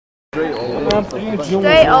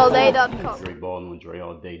DreAllDay.com. Dre Baldwin,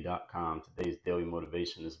 DreAllDay.com. Today's daily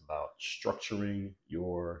motivation is about structuring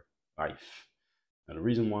your life. Now, the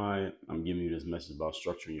reason why I'm giving you this message about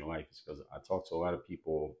structuring your life is because I talk to a lot of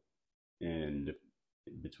people and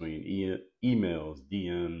between emails,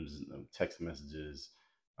 DMs, text messages,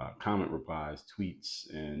 comment replies, tweets,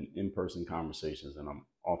 and in-person conversations, and I'm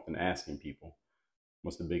often asking people,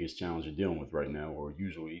 what's the biggest challenge you're dealing with right now? Or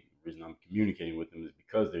usually the reason I'm communicating with them is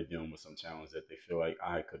because they're dealing with some challenge that they feel like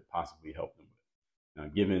I could possibly help them with. Now,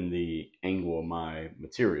 given the angle of my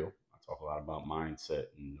material, I talk a lot about mindset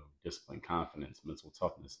and discipline, confidence, mental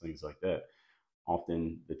toughness, things like that.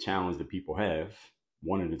 Often the challenge that people have,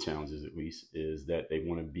 one of the challenges at least, is that they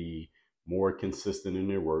want to be more consistent in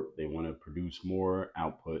their work. They want to produce more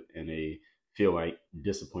output, and they feel like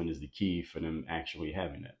discipline is the key for them actually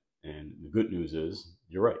having that. And the good news is,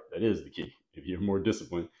 you're right, that is the key. If you're more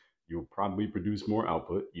disciplined, you'll probably produce more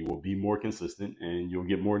output, you will be more consistent, and you'll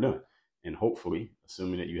get more done. And hopefully,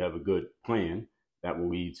 assuming that you have a good plan, that will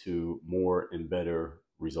lead to more and better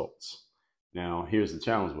results. Now, here's the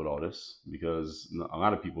challenge with all this, because a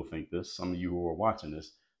lot of people think this. Some of you who are watching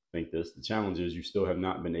this think this. The challenge is you still have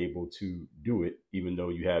not been able to do it, even though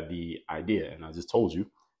you have the idea. And I just told you,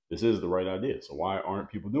 this is the right idea. So why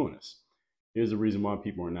aren't people doing this? Here's the reason why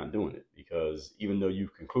people are not doing it. Because even though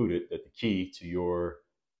you've concluded that the key to your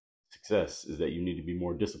success is that you need to be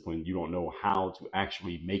more disciplined, you don't know how to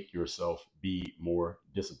actually make yourself be more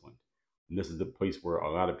disciplined. And this is the place where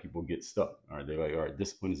a lot of people get stuck. All right, they're like, all right,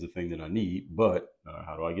 discipline is the thing that I need, but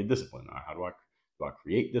how do I get disciplined? How do I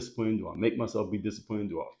create discipline? Do I make myself be disciplined?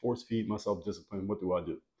 Do I force feed myself discipline? What do I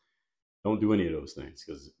do? Don't do any of those things,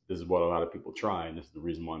 because this is what a lot of people try, and this is the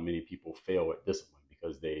reason why many people fail at discipline,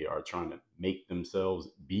 because they are trying to make themselves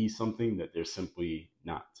be something that they're simply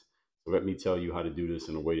not. So let me tell you how to do this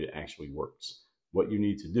in a way that actually works. What you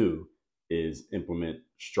need to do is implement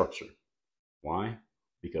structure. Why?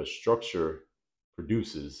 Because structure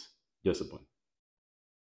produces discipline.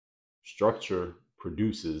 Structure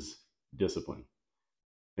produces discipline.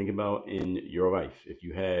 Think about in your life, if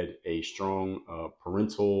you had a strong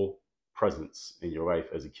parental presence in your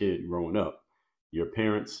life as a kid growing up, your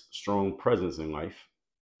parents' strong presence in life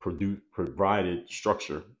provided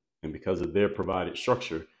structure. And because of their provided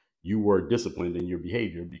structure, you were disciplined in your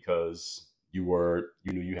behavior, because you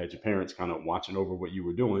knew you had your parents kind of watching over what you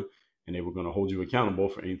were doing, and they were going to hold you accountable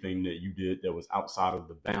for anything that you did that was outside of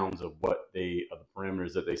the bounds of the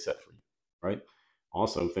parameters that they set for you, right?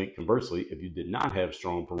 Also, think conversely, if you did not have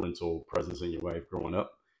strong parental presence in your life growing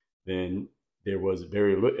up, then there was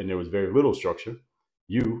very little structure.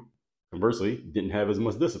 You conversely didn't have as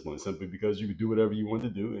much discipline, simply because you could do whatever you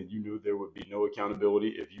wanted to do, and you knew there would be no accountability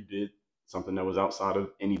if you did something that was outside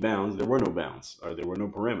of any bounds. There were no bounds, or there were no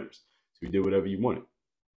parameters. So you did whatever you wanted.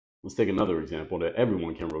 Let's take another example that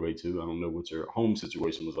everyone can relate to. I don't know what your home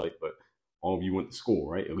situation was like, but all of you went to school,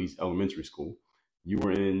 right? At least elementary school. You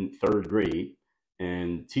were in third grade,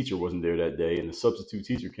 and teacher wasn't there that day, and the substitute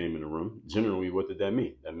teacher came in the room. Generally, what did that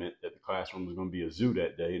mean? That meant that the classroom was going to be a zoo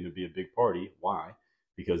that day, and it'd be a big party. Why?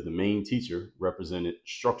 Because the main teacher represented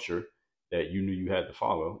structure that you knew you had to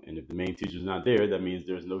follow. And if the main teacher's not there, that means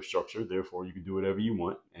there's no structure. Therefore, you can do whatever you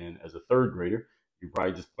want. And as a third grader, you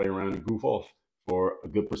probably just play around and goof off for a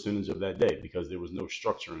good percentage of that day, because there was no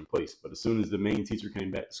structure in place. But as soon as the main teacher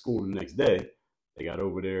came back to school the next day, they got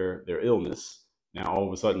over their illness. Now all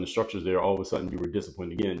of a sudden the structure's there. All of a sudden you were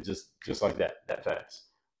disciplined again, just like that fast.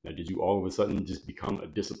 Now, did you all of a sudden just become a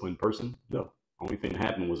disciplined person? No. Only thing that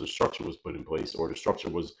happened was a structure was put in place, or the structure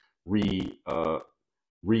was reinstalled,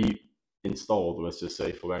 let's just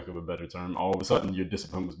say, for lack of a better term. All of a sudden your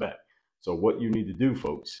discipline was back. So what you need to do,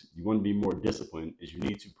 folks, you want to be more disciplined, is you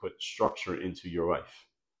need to put structure into your life.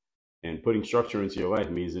 And putting structure into your life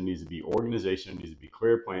means there needs to be organization, there needs to be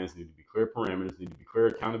clear plans, there need to be clear parameters, there need to be clear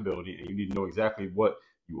accountability, and you need to know exactly what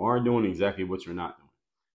you are doing and exactly what you're not doing.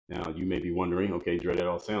 Now, you may be wondering, okay, Dre, that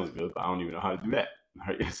all sounds good, but I don't even know how to do that. All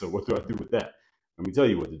right, so what do I do with that? Let me tell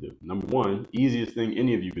you what to do. Number one, easiest thing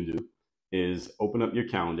any of you can do is open up your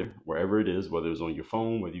calendar, wherever it is, whether it's on your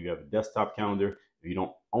phone, whether you have a desktop calendar. If you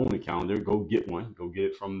don't own a calendar, go get one. Go get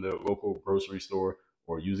it from the local grocery store,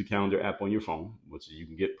 or use a calendar app on your phone, which you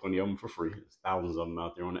can get plenty of them for free. There's thousands of them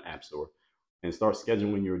out there on the App Store. And start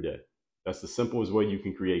scheduling your day. That's the simplest way you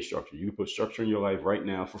can create structure. You can put structure in your life right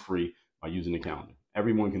now for free by using a calendar.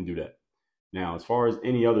 Everyone can do that. Now, as far as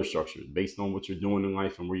any other structure, based on what you're doing in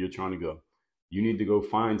life and where you're trying to go, you need to go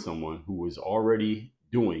find someone who is already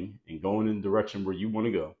doing and going in the direction where you want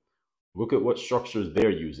to go. Look at what structures they're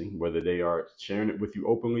using, whether they are sharing it with you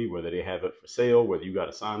openly, whether they have it for sale, whether you got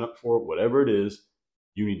to sign up for it, whatever it is,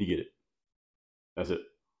 you need to get it. That's it.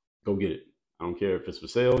 go get it. I don't care if it's for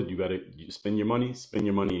sale. You got to spend your money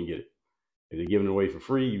and get it. If they're giving it away for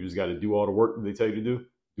free, you just got to do all the work that they tell you to do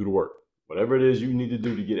the work. Whatever it is you need to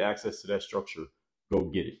do to get access to that structure, go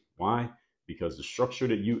get it. Why? Because the structure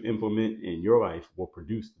that you implement in your life will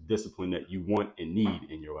produce the discipline that you want and need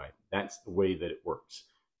in your life. That's the way that it works.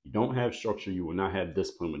 You don't have structure, you will not have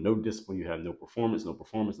discipline. With no discipline, you have no performance,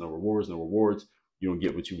 no rewards, You don't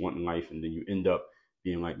get what you want in life, and then you end up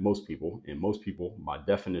being like most people, and most people, by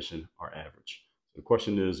definition, are average. So the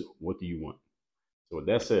question is, what do you want? So with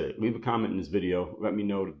that said, leave a comment in this video. Let me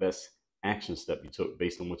know the best action step you took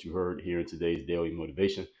based on what you heard here in today's Daily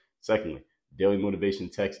Motivation. Secondly, Daily Motivation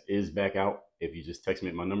text is back out. If you just text me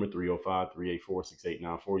at my number,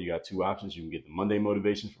 305-384-6894, you got two options. You can get the Monday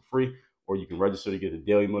Motivation for free, or you can register to get the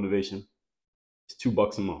Daily Motivation. It's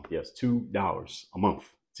 $2 a month. Yes, $2 a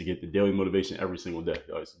month to get the Daily Motivation every single day.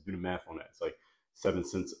 So do the math on that. It's like 7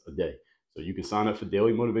 cents a day. So you can sign up for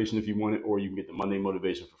Daily Motivation if you want it, or you can get the Monday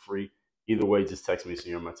Motivation for free. Either way, just text me so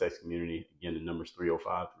you're in my text community. Again, the number is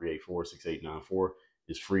 305-384-6894.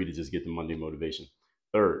 It's free to just get the Monday Motivation.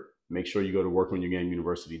 Third, make sure you go to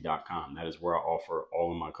workonyourgameuniversity.com. That is where I offer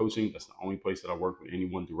all of my coaching. That's the only place that I work with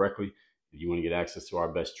anyone directly. If you want to get access to our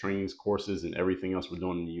best trainings, courses, and everything else we're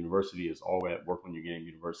doing in the university, is all at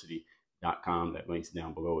workonyourgameuniversity.com. That link's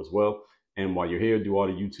down below as well. And while you're here, do all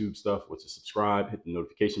the YouTube stuff, which is subscribe, hit the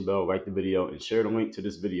notification bell, like the video, and share the link to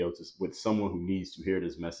this video with someone who needs to hear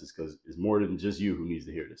this message, because it's more than just you who needs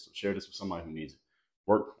to hear this. So share this with somebody who needs it.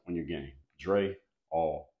 Work on your game. Dre,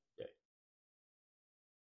 all